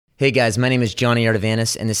Hey guys, my name is Johnny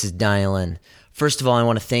Artavanis, and this is Dial In. First of all, I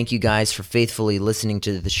want to thank you guys for faithfully listening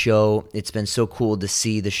to the show. It's been so cool to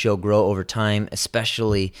see the show grow over time,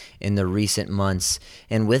 especially in the recent months.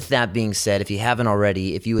 And with that being said, if you haven't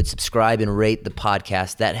already, if you would subscribe and rate the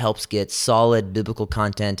podcast, that helps get solid biblical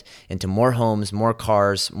content into more homes, more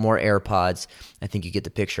cars, more AirPods. I think you get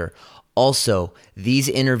the picture. Also, these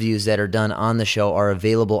interviews that are done on the show are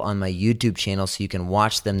available on my YouTube channel, so you can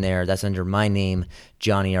watch them there. That's under my name,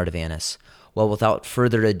 Johnny Artavanis. Well, without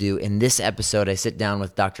further ado, in this episode, I sit down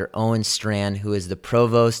with Dr. Owen Strachan, who is the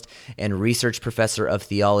Provost and Research Professor of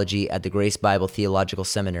Theology at the Grace Bible Theological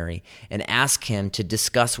Seminary, and ask him to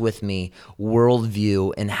discuss with me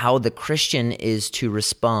worldview and how the Christian is to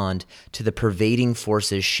respond to the pervading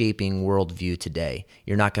forces shaping worldview today.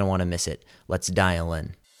 You're not going to want to miss it. Let's dial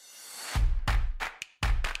in.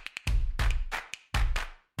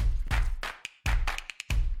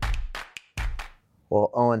 Well,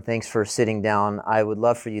 Owen, thanks for sitting down. I would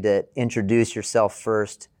love for you to introduce yourself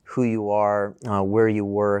first, who you are, where you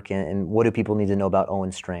work, and what do people need to know about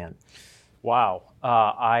Owen Strachan? Wow.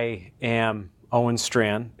 I am Owen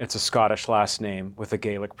Strachan. It's a Scottish last name with a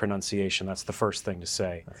Gaelic pronunciation. That's the first thing to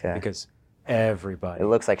say. Okay. Because everybody... It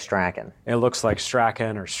looks like Strachan. It looks like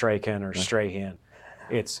Strachan or Stracan or Strahan.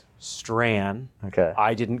 It's Strachan. Okay.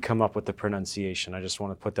 I didn't come up with the pronunciation. I just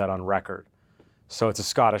want to put that on record. So it's a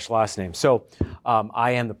Scottish last name. So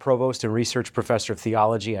I am the Provost and Research Professor of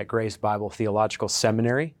Theology at Grace Bible Theological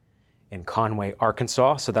Seminary in Conway,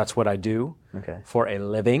 Arkansas. So that's what I do for a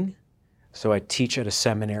living. So I teach at a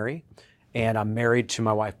seminary. And I'm married to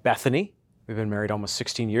my wife, Bethany. We've been married almost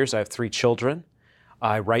 16 years. I have 3 children.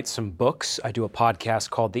 I write some books. I do a podcast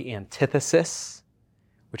called The Antithesis,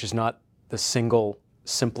 which is not the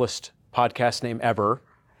simplest podcast name ever,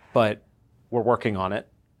 but we're working on it.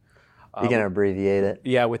 You can abbreviate it.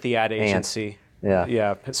 Yeah, with the ad agency.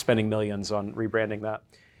 Yeah, spending millions on rebranding that.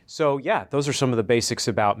 So yeah, those are some of the basics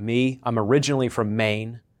about me. I'm originally from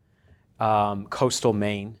Maine, coastal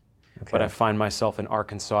Maine, but I find myself in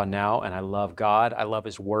Arkansas now, and I love God. I love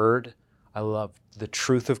His Word. I love the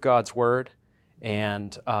truth of God's Word,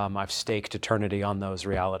 and I've staked eternity on those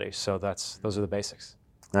realities. So those are the basics.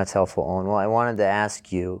 That's helpful, Owen. Well, I wanted to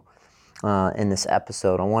ask you, in this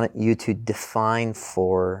episode, I want you to define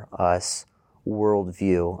for us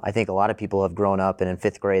worldview. I think a lot of people have grown up and in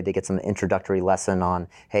 5th grade they get some introductory lesson on,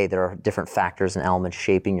 hey, there are different factors and elements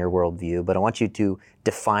shaping your worldview, but I want you to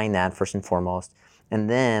define that first and foremost. And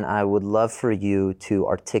then I would love for you to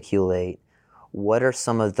articulate what are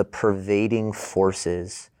some of the pervading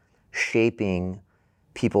forces shaping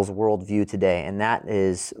people's worldview today, and that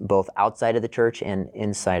is both outside of the church and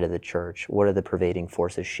inside of the church. What are the pervading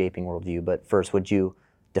forces shaping worldview? But first, would you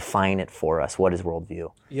define it for us? What is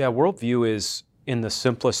worldview? Yeah, worldview is, in the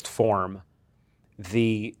simplest form,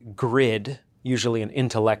 the grid, usually an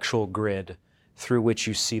intellectual grid, through which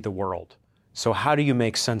you see the world. So how do you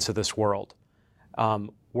make sense of this world?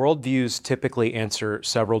 Worldviews typically answer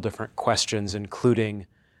several different questions, including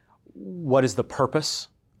what is the purpose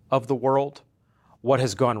of the world? What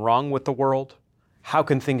has gone wrong with the world? How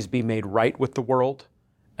can things be made right with the world?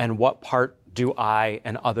 And what part do I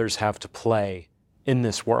and others have to play in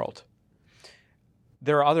this world?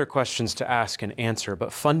 There are other questions to ask and answer,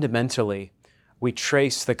 but fundamentally, we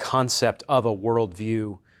trace the concept of a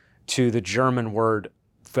worldview to the German word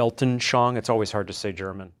Weltanschauung. It's always hard to say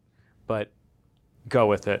German, but go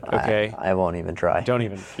with it, okay? I won't even try. Don't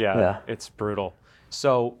even, it's brutal.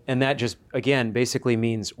 So, and that just, again, basically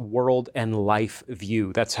means world and life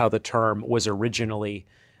view. That's how the term was originally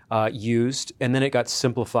used, and then it got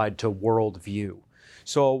simplified to worldview.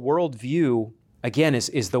 So a worldview, again,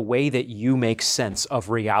 is the way that you make sense of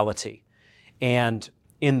reality. And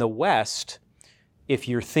in the West, if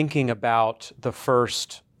you're thinking about the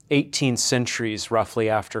first 18 centuries, roughly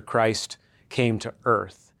after Christ came to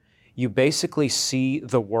earth, you basically see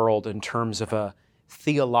the world in terms of a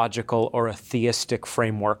theological or a theistic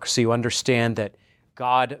framework. So you understand that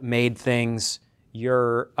God made things,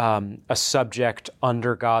 you're a subject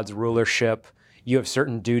under God's rulership, you have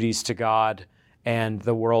certain duties to God, and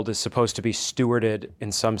the world is supposed to be stewarded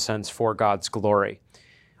in some sense for God's glory.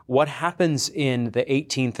 What happens in the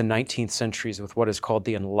 18th and 19th centuries with what is called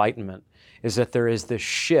the Enlightenment is that there is this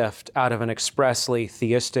shift out of an expressly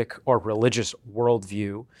theistic or religious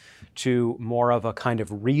worldview to more of a kind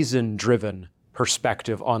of reason-driven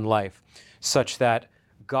perspective on life, such that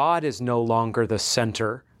God is no longer the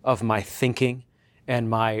center of my thinking and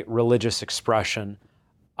my religious expression.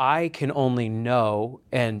 I can only know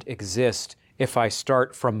and exist if I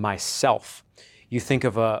start from myself. You think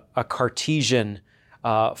of a Cartesian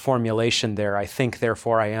formulation there. I think,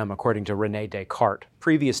 therefore I am, according to Rene Descartes,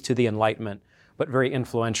 previous to the Enlightenment, but very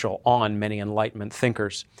influential on many Enlightenment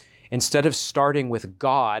thinkers. Instead of starting with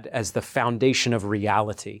God as the foundation of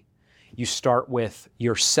reality, you start with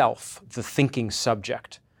yourself, the thinking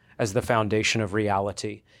subject, as the foundation of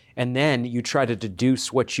reality. And then you try to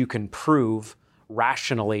deduce what you can prove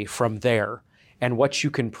rationally from there. And what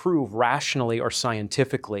you can prove rationally or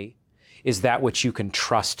scientifically is that which you can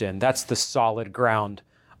trust in. That's the solid ground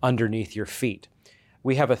underneath your feet.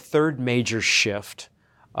 We have a third major shift.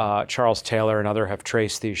 Charles Taylor and others have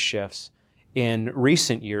traced these shifts in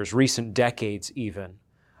recent years, recent decades even,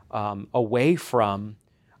 away from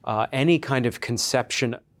any kind of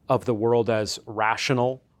conception of the world as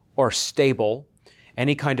rational or stable,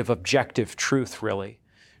 any kind of objective truth really,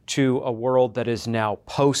 to a world that is now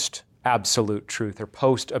post-absolute truth or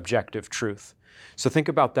post-objective truth. So think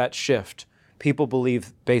about that shift. People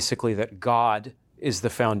believe basically that God is the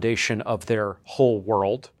foundation of their whole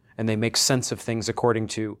world, and they make sense of things according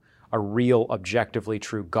to a real, objectively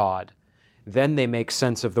true God. Then they make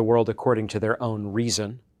sense of the world according to their own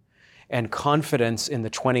reason. And confidence in the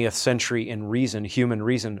 20th century in reason, human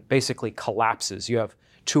reason, basically collapses. You have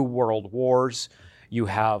 2 world wars. You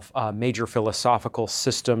have major philosophical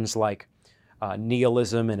systems like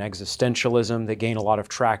nihilism and existentialism that gain a lot of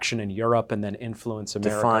traction in Europe and then influence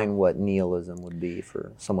America. Define what nihilism would be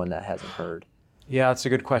for someone that hasn't heard. Yeah, that's a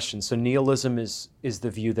good question. So nihilism is the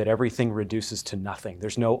view that everything reduces to nothing.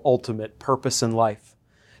 There's no ultimate purpose in life.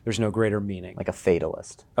 There's no greater meaning. Like a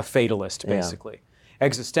fatalist. A fatalist, basically. Yeah.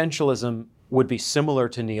 Existentialism would be similar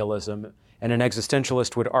to nihilism, and an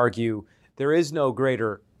existentialist would argue there is no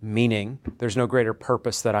greater meaning, there's no greater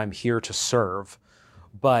purpose that I'm here to serve,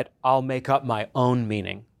 but I'll make up my own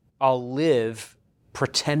meaning. I'll live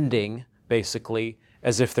pretending, basically,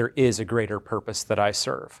 as if there is a greater purpose that I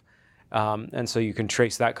serve. And so you can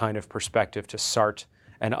trace that kind of perspective to Sartre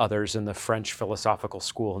and others in the French philosophical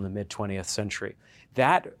school in the mid-20th century.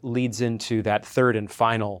 That leads into that third and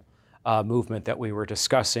final movement that we were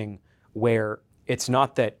discussing, where it's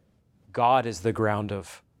not that God is the ground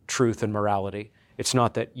of truth and morality. It's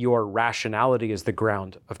not that your rationality is the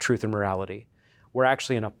ground of truth and morality. We're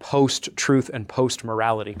actually in a post-truth and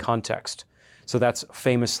post-morality context. So that's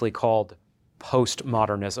famously called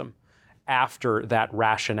postmodernism. After that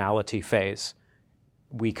rationality phase,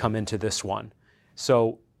 we come into this one.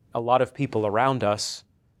 So a lot of people around us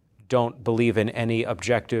don't believe in any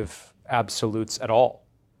objective absolutes at all.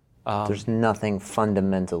 There's nothing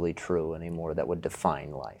fundamentally true anymore that would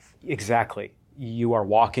define life. Exactly. You are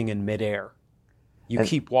walking in midair. You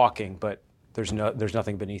keep walking, but there's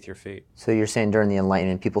nothing beneath your feet. So you're saying during the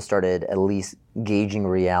Enlightenment, people started at least gauging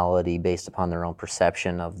reality based upon their own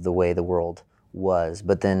perception of the way the world was.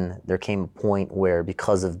 But then there came a point where,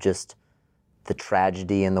 because of just the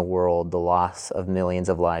tragedy in the world, the loss of millions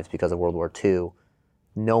of lives because of World War II,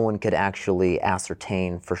 no one could actually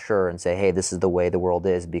ascertain for sure and say, hey, this is the way the world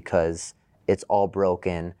is, because it's all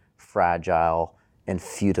broken, fragile, and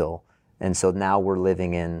futile. And so now we're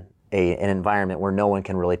living in an environment where no one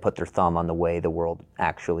can really put their thumb on the way the world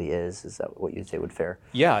actually is. Is that what you'd say would fair?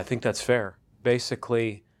 Yeah, I think that's fair.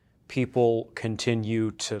 Basically, people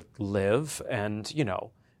continue to live, and,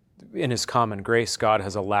 in His common grace, God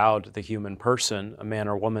has allowed the human person, a man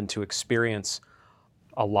or woman, to experience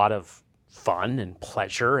a lot of fun and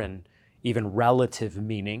pleasure and even relative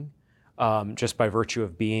meaning, just by virtue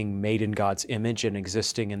of being made in God's image and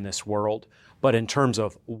existing in this world. But in terms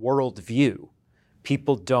of worldview,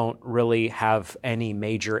 people don't really have any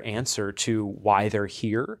major answer to why they're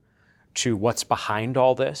here, to what's behind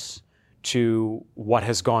all this, to what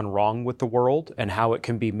has gone wrong with the world and how it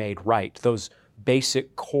can be made right. Those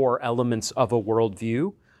basic core elements of a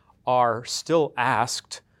worldview are still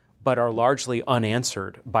asked, but are largely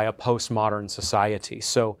unanswered by a postmodern society.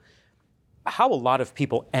 So how a lot of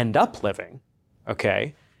people end up living,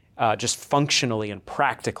 just functionally and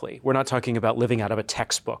practically, we're not talking about living out of a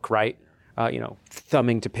textbook, right?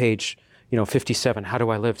 Thumbing to page, 57, how do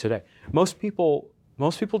I live today? Most people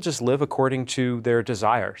just live according to their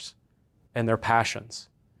desires and their passions.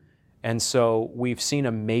 And so we've seen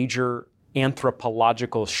a major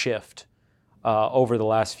anthropological shift over the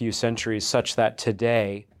last few centuries, such that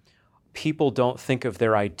today people don't think of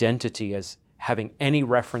their identity as having any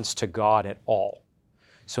reference to God at all.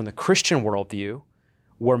 So in the Christian worldview,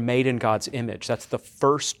 we're made in God's image. That's the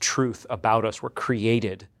first truth about us. We're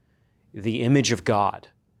created the image of God.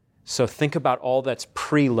 So think about all that's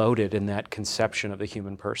preloaded in that conception of the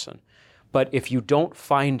human person. But if you don't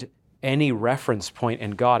find any reference point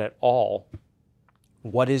in God at all,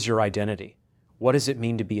 what is your identity? What does it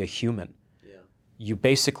mean to be a human? You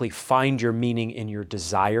basically find your meaning in your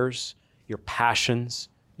desires, your passions,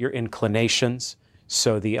 your inclinations.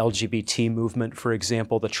 So the LGBT movement, for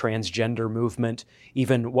example, the transgender movement,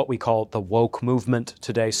 even what we call the woke movement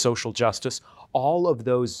today, social justice, all of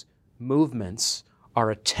those movements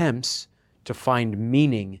are attempts to find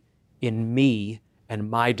meaning in me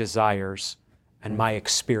and my desires and my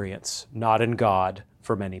experience, not in God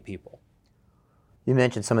for many people. You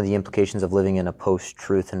mentioned some of the implications of living in a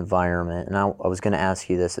post-truth environment, and I was going to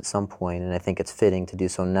ask you this at some point, and I think it's fitting to do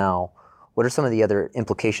so now. What are some of the other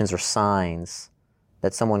implications or signs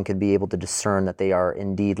that someone could be able to discern that they are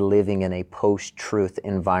indeed living in a post-truth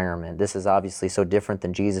environment? This is obviously so different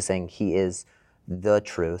than Jesus saying he is the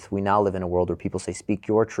truth. We now live in a world where people say, speak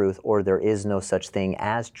your truth, or there is no such thing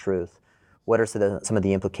as truth. What are some of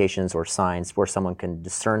the implications or signs where someone can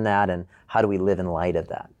discern that, and how do we live in light of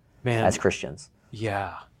that as Christians?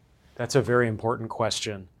 Yeah, that's a very important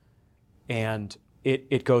question. And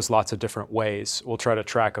it goes lots of different ways. We'll try to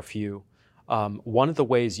track a few. One of the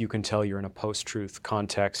ways you can tell you're in a post-truth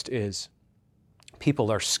context is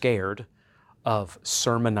people are scared of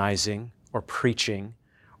sermonizing or preaching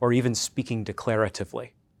or even speaking declaratively.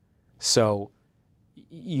 So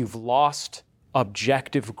you've lost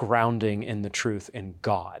objective grounding in the truth in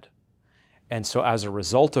God. And so as a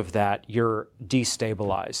result of that, you're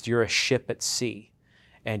destabilized. You're a ship at sea,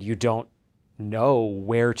 and you don't know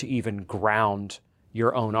where to even ground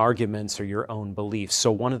your own arguments or your own beliefs.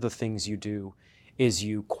 So one of the things you do is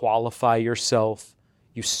you qualify yourself,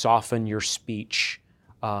 you soften your speech,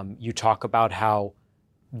 you talk about how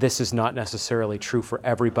this is not necessarily true for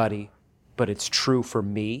everybody, but it's true for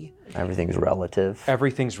me. Everything's relative.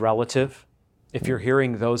 Everything's relative. If you're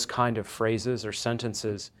hearing those kind of phrases or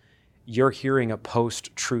sentences, you're hearing a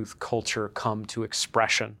post-truth culture come to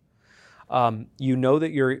expression. You know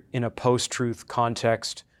that you're in a post-truth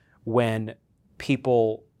context when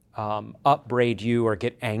people upbraid you or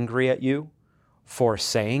get angry at you for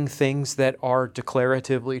saying things that are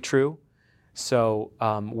declaratively true. So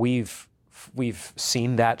we've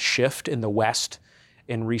seen that shift in the West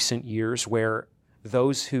in recent years, where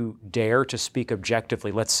those who dare to speak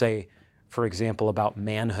objectively, let's say, for example, about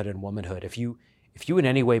manhood and womanhood, if you in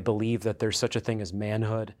any way believe that there's such a thing as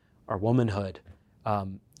manhood or womanhood,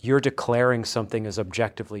 you're declaring something as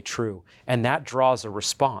objectively true, and that draws a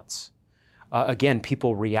response. Again,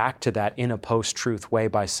 people react to that in a post-truth way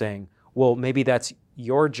by saying, well, maybe that's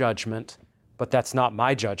your judgment, but that's not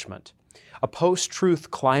my judgment. A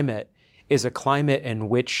post-truth climate is a climate in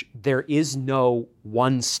which there is no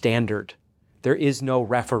one standard. There is no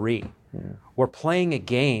referee. Yeah. We're playing a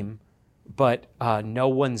game, but no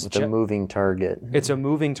one's... It's a moving target. It's a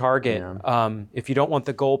moving target. Yeah. If you don't want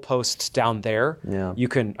the goalposts down there, yeah, you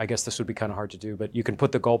can, I guess this would be kind of hard to do, but you can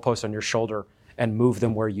put the goalposts on your shoulder and move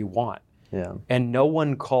them where you want. Yeah. And no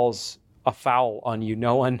one calls a foul on you.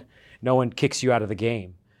 No one kicks you out of the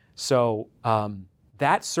game. So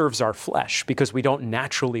that serves our flesh, because we don't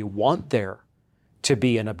naturally want there to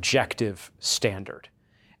be an objective standard.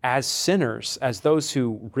 As sinners, as those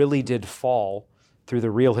who really did fall through the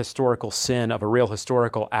real historical sin of a real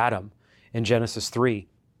historical Adam in Genesis 3,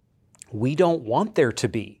 we don't want there to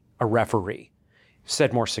be a referee.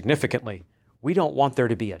 Said more significantly, we don't want there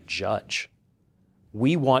to be a judge.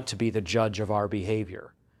 We want to be the judge of our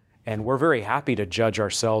behavior. And we're very happy to judge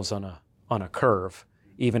ourselves on a curve,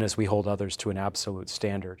 even as we hold others to an absolute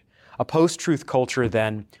standard. A post-truth culture,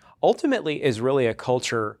 then, ultimately is really a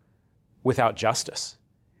culture without justice.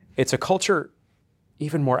 It's a culture,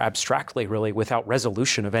 even more abstractly, really, without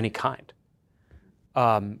resolution of any kind.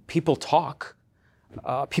 People talk,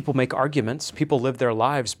 people make arguments, people live their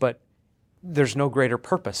lives, but there's no greater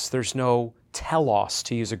purpose. There's no telos,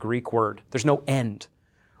 to use a Greek word. There's no end.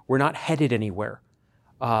 We're not headed anywhere.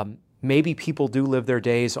 Maybe people do live their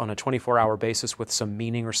days on a 24-hour basis with some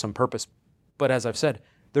meaning or some purpose, but as I've said,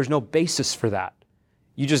 there's no basis for that.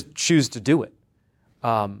 You just choose to do it.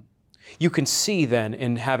 You can see then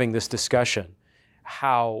in having this discussion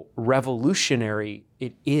how revolutionary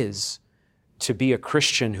it is to be a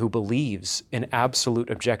Christian who believes in absolute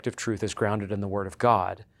objective truth as grounded in the Word of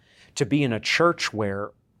God, to be in a church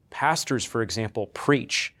where pastors, for example,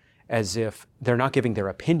 preach as if they're not giving their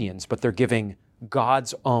opinions, but they're giving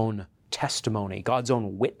God's own testimony, God's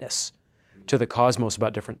own witness to the cosmos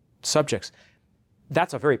about different subjects.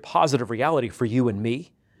 That's a very positive reality for you and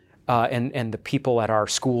me, and the people at our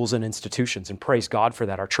schools and institutions, and praise God for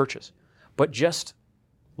that, our churches. But just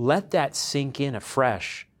let that sink in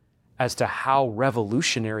afresh as to how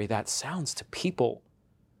revolutionary that sounds to people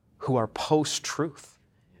who are post-truth.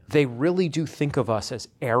 They really do think of us as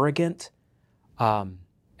arrogant,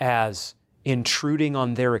 as intruding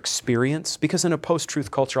on their experience, because in a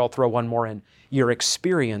post-truth culture, I'll throw one more in, your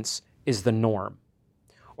experience is the norm.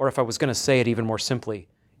 Or if I was going to say it even more simply,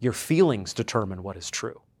 your feelings determine what is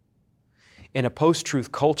true. In a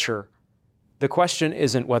post-truth culture, the question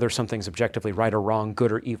isn't whether something's objectively right or wrong,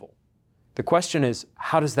 good or evil. The question is,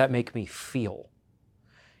 how does that make me feel?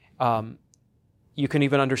 You can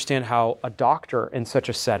even understand how a doctor in such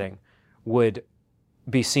a setting would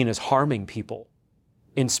be seen as harming people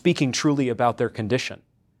in speaking truly about their condition.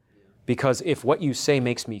 Because if what you say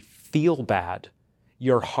makes me feel bad,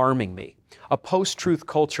 you're harming me. A post-truth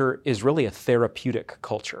culture is really a therapeutic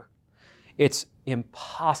culture. It's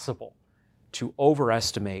impossible to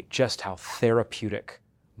overestimate just how therapeutic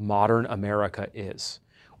modern America is.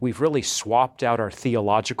 We've really swapped out our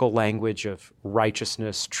theological language of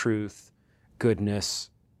righteousness, truth, goodness,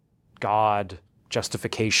 God,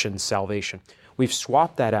 justification, salvation. We've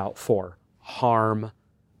swapped that out for harm,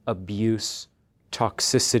 abuse,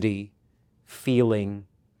 toxicity, feeling,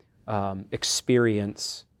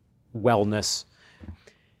 experience, wellness.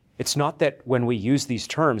 It's not that when we use these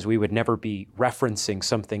terms, we would never be referencing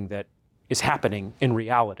something that is happening in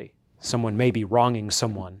reality. Someone may be wronging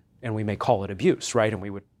someone, and we may call it abuse, right? And we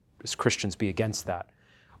would, as Christians, be against that.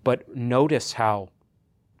 But notice how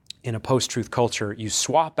in a post-truth culture, you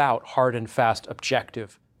swap out hard and fast,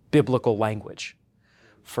 objective, biblical language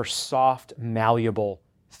for soft, malleable,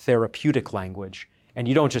 therapeutic language. And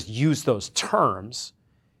you don't just use those terms,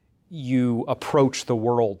 you approach the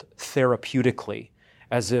world therapeutically,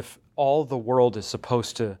 as if all the world is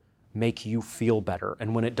supposed to make you feel better.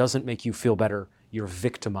 And when it doesn't make you feel better, you're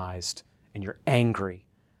victimized and you're angry.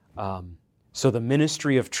 So the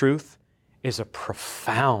ministry of truth is a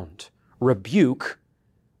profound rebuke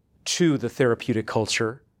to the therapeutic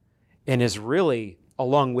culture and is really,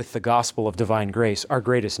 along with the gospel of divine grace, our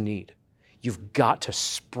greatest need. You've got to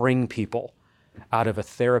spring people out of a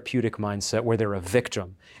therapeutic mindset where they're a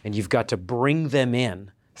victim, and you've got to bring them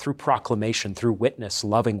in through proclamation, through witness,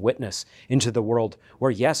 loving witness, into the world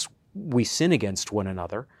where, yes, we sin against one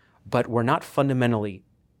another, but we're not fundamentally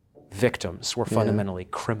victims. We're fundamentally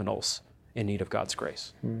criminals in need of God's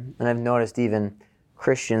grace. And I've noticed even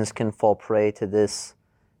Christians can fall prey to this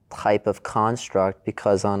type of construct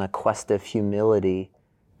because on a quest of humility,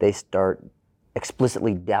 they start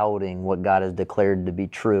explicitly doubting what God has declared to be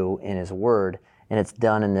true in His Word. And it's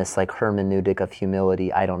done in this like hermeneutic of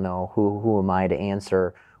humility. I don't know, who am I to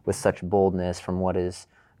answer with such boldness from what is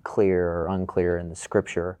clear or unclear in the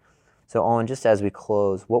Scripture. So Owen, just as we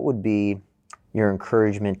close, what would be your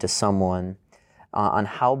encouragement to someone on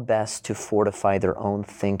how best to fortify their own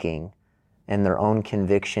thinking and their own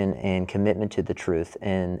conviction and commitment to the truth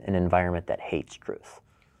in an environment that hates truth?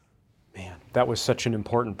 Man, that was such an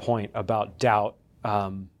important point about doubt.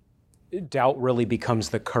 Doubt really becomes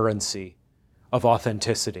the currency of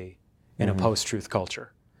authenticity in a post-truth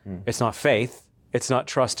culture. It's not faith, it's not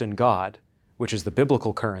trust in God, which is the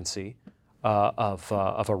biblical currency of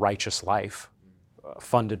a righteous life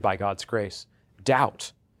funded by God's grace.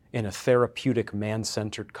 Doubt in a therapeutic,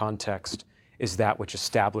 man-centered context is that which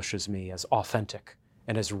establishes me as authentic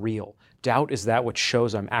and as real. Doubt is that which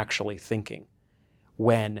shows I'm actually thinking.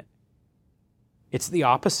 When it's the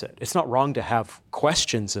opposite. It's not wrong to have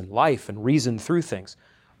questions in life and reason through things,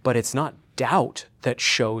 but it's not doubt that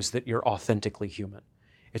shows that you're authentically human.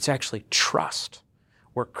 It's actually trust.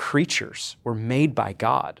 We're creatures. We're made by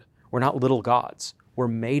God. We're not little gods. We're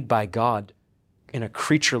made by God in a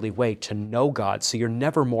creaturely way to know God. So you're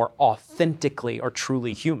never more authentically or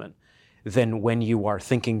truly human than when you are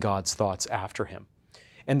thinking God's thoughts after Him.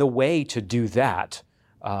 And the way to do that,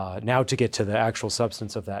 now to get to the actual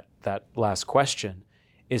substance of that last question,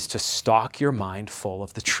 is to stock your mind full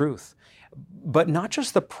of the truth. But not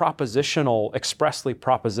just the expressly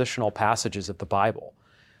propositional passages of the Bible.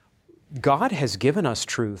 God has given us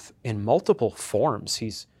truth in multiple forms.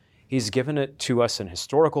 He's given it to us in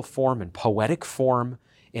historical form, in poetic form,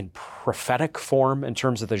 in prophetic form, in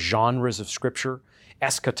terms of the genres of Scripture,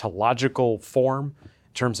 eschatological form,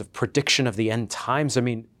 in terms of prediction of the end times. I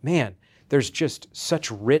mean, man, there's just such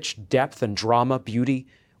rich depth and drama, beauty,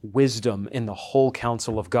 wisdom in the whole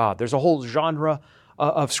counsel of God. There's a whole genre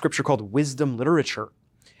of Scripture called wisdom literature.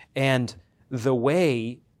 And the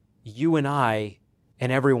way you and I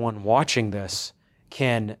and everyone watching this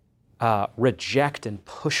can reject and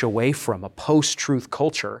push away from a post-truth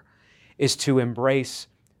culture is to embrace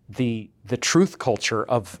the truth culture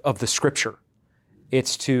of the Scripture.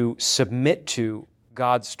 It's to submit to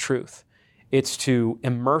God's truth. It's to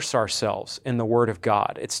immerse ourselves in the Word of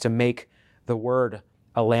God. It's to make the Word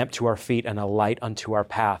a lamp to our feet and a light unto our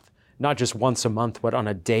path, not just once a month, but on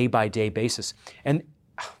a day-by-day basis. And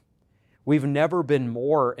We've never been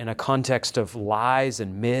more in a context of lies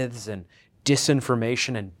and myths and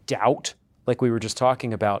disinformation and doubt, like we were just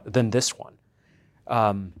talking about, than this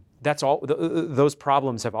one. That's all. Those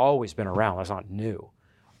problems have always been around. That's not new.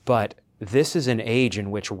 But this is an age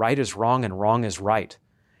in which right is wrong and wrong is right.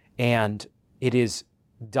 And it is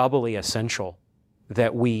doubly essential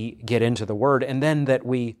that we get into the Word, and then that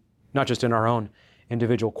we, not just in our own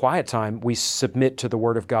individual quiet time, we submit to the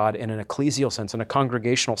Word of God in an ecclesial sense, in a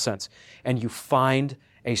congregational sense. And you find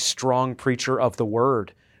a strong preacher of the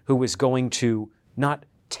Word who is going to not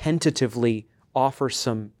tentatively offer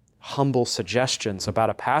some humble suggestions about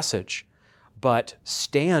a passage, but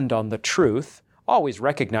stand on the truth, always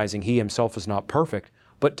recognizing he himself is not perfect,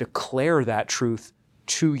 but declare that truth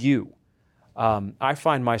to you. I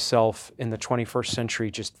find myself in the 21st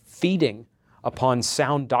century just feeding upon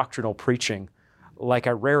sound doctrinal preaching like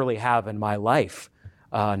I rarely have in my life,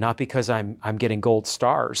 not because I'm getting gold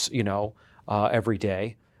stars, every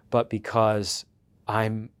day, but because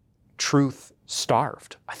I'm truth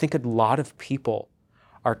starved. I think a lot of people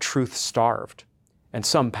are truth starved, and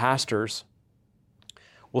some pastors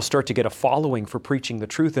will start to get a following for preaching the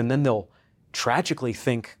truth, and then they'll tragically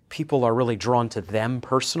think people are really drawn to them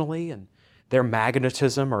personally and their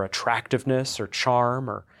magnetism or attractiveness or charm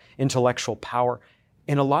or intellectual power.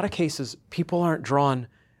 In a lot of cases, people aren't drawn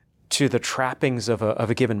to the trappings of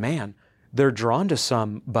a given man. They're drawn to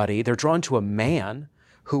somebody, they're drawn to a man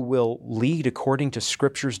who will lead according to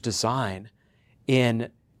Scripture's design in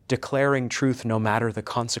declaring truth no matter the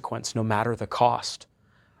consequence, no matter the cost.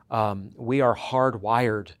 We are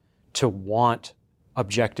hardwired to want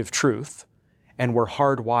objective truth, and we're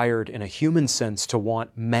hardwired in a human sense to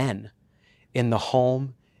want men in the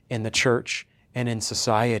home, in the church, and in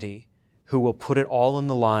society who will put it all on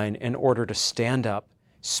the line in order to stand up,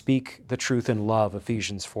 speak the truth in love,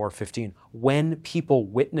 Ephesians 4:15. When people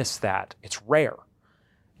witness that, it's rare,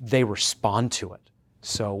 they respond to it.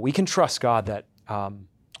 So we can trust God that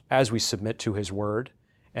as we submit to His Word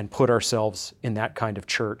and put ourselves in that kind of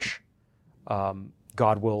church,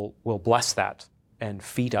 God will bless that and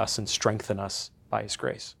feed us and strengthen us by His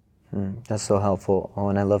grace. That's so helpful. Oh,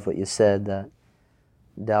 and I love what you said, that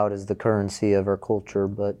doubt is the currency of our culture,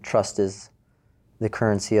 but trust is the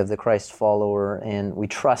currency of the Christ follower, and we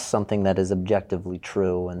trust something that is objectively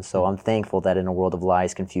true. And so I'm thankful that in a world of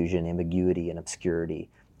lies, confusion, ambiguity, and obscurity,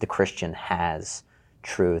 the Christian has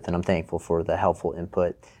truth, and I'm thankful for the helpful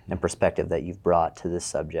input and perspective that you've brought to this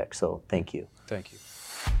subject. So thank you. Thank you.